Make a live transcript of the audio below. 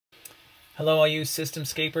Hello, all you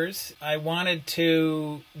SystemsScapers. I wanted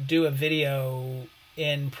to do a video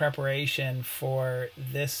in preparation for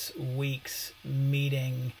this week's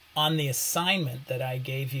meeting on the assignment that I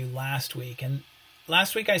gave you last week. And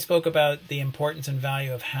last week I spoke about the importance and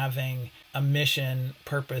value of having a mission,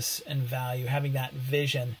 purpose, and value, having that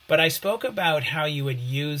vision. But I spoke about how you would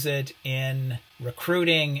use it in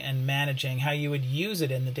recruiting and managing, how you would use it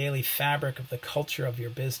in the daily fabric of the culture of your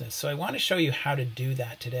business. So I want to show you how to do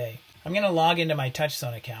that today. I'm going to log into my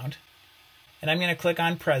Touchstone account, and I'm going to click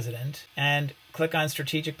on President and click on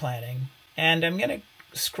Strategic Planning, and I'm going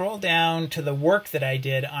to scroll down to the work that I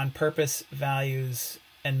did on Purpose, Values,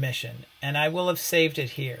 and Mission, and I will have saved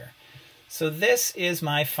it here. So this is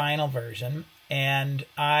my final version, and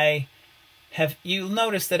you'll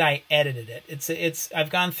notice that I edited it. I've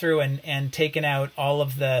gone through and taken out all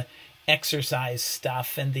of the exercise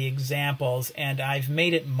stuff and the examples, and I've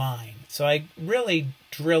made it mine. So I really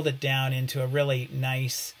drilled it down into a really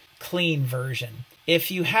nice, clean version.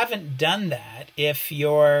 If you haven't done that, if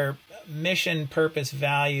your mission, purpose,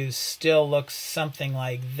 values still looks something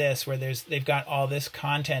like this, where they've got all this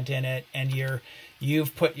content in it, and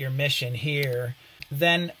you've put your mission here,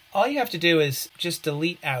 then all you have to do is just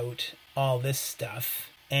delete out all this stuff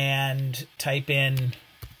and type in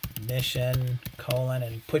mission,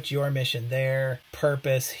 and put your mission there,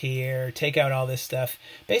 purpose here, take out all this stuff.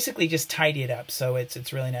 Basically just tidy it up so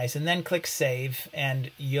it's really nice. And then click Save,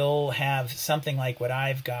 and you'll have something like what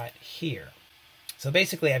I've got here. So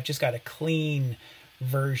basically I've just got a clean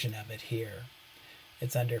version of it here.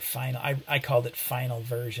 It's under Final. I called it Final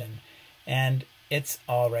Version, and it's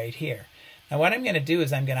all right here. Now what I'm going to do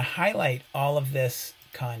is I'm going to highlight all of this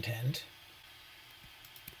content,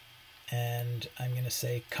 and I'm going to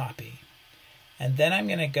say copy. And then I'm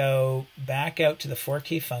going to go back out to the 4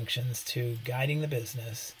 key functions to guiding the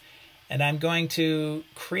business, and I'm going to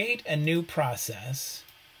create a new process,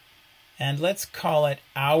 and let's call it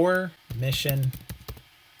our mission,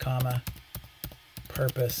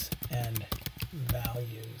 purpose, and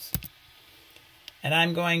values. And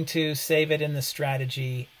I'm going to save it in the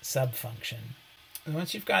strategy subfunction. And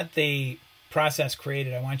once you've got the process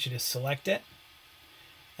created, I want you to select it,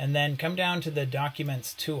 and then come down to the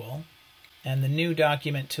Documents tool, and the new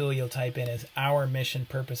document tool you'll type in is Our Mission,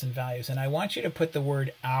 Purpose, and Values. And I want you to put the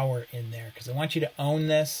word our in there because I want you to own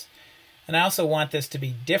this, and I also want this to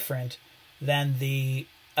be different than the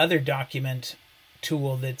other document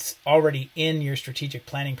tool that's already in your strategic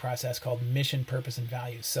planning process called Mission, Purpose, and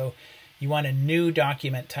Values. So you want a new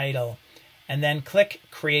document title, and then click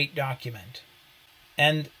Create Document.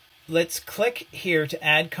 And let's click here to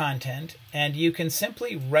add content, and you can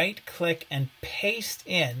simply right click and paste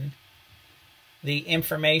in the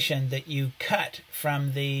information that you cut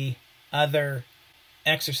from the other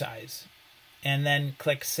exercise, and then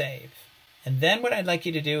click Save. And then what I'd like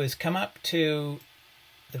you to do is come up to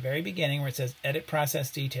the very beginning where it says Edit Process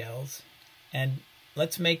Details, and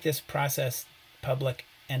let's make this process public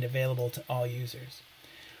and available to all users.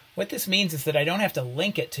 What this means is that I don't have to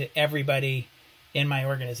link it to everybody in my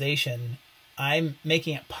organization. I'm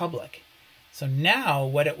making it public. So now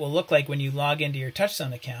what it will look like when you log into your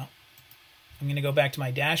Touchstone account, I'm going to go back to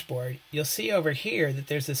my dashboard. You'll see over here that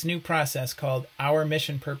there's this new process called Our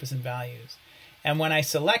Mission, Purpose, and Values. And when I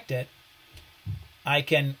select it, I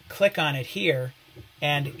can click on it here,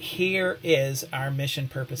 and here is our mission,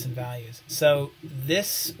 purpose, and values. So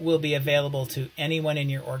this will be available to anyone in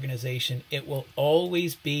your organization. It will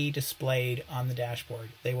always be displayed on the dashboard.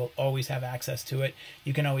 They will always have access to it.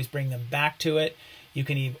 You can always bring them back to it. You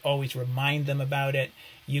can always remind them about it.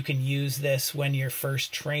 You can use this when you're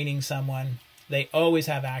first training someone. They always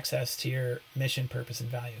have access to your mission, purpose, and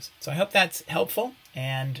values. So I hope that's helpful,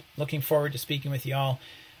 and looking forward to speaking with you all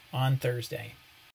on Thursday.